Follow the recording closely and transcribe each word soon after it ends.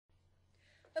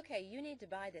Okay, you need to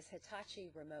buy this Hitachi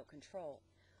remote control.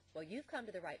 Well, you've come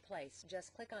to the right place.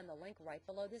 Just click on the link right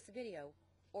below this video,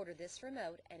 order this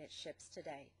remote, and it ships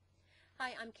today.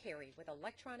 Hi, I'm Carrie with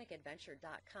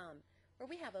electronicadventure.com, where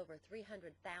we have over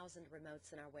 300,000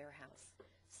 remotes in our warehouse.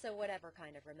 So whatever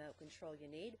kind of remote control you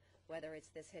need, whether it's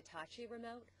this Hitachi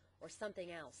remote or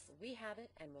something else, we have it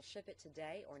and we'll ship it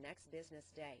today or next business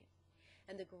day.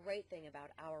 And the great thing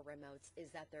about our remotes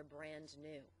is that they're brand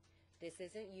new. This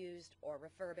isn't used or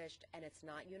refurbished, and it's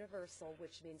not universal,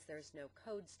 which means there's no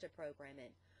codes to program in.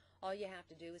 All you have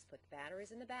to do is put the batteries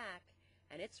in the back,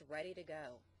 and it's ready to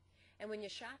go. And when you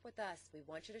shop with us, we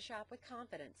want you to shop with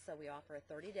confidence, so we offer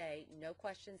a 30-day, no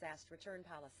questions asked return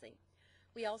policy.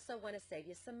 We also want to save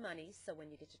you some money, so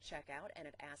when you get to checkout and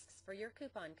it asks for your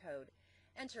coupon code,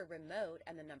 enter remote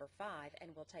and the number 5, and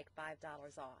we'll take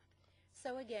 $5 off.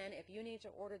 So again, if you need to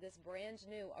order this brand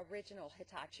new original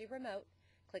Hitachi remote,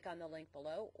 click on the link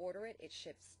below, order it, it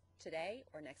ships today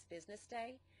or next business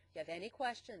day. If you have any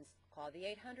questions, call the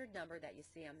 800 number that you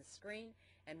see on the screen,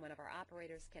 and one of our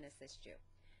operators can assist you.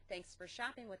 Thanks for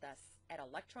shopping with us at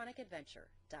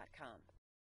electronicadventure.com.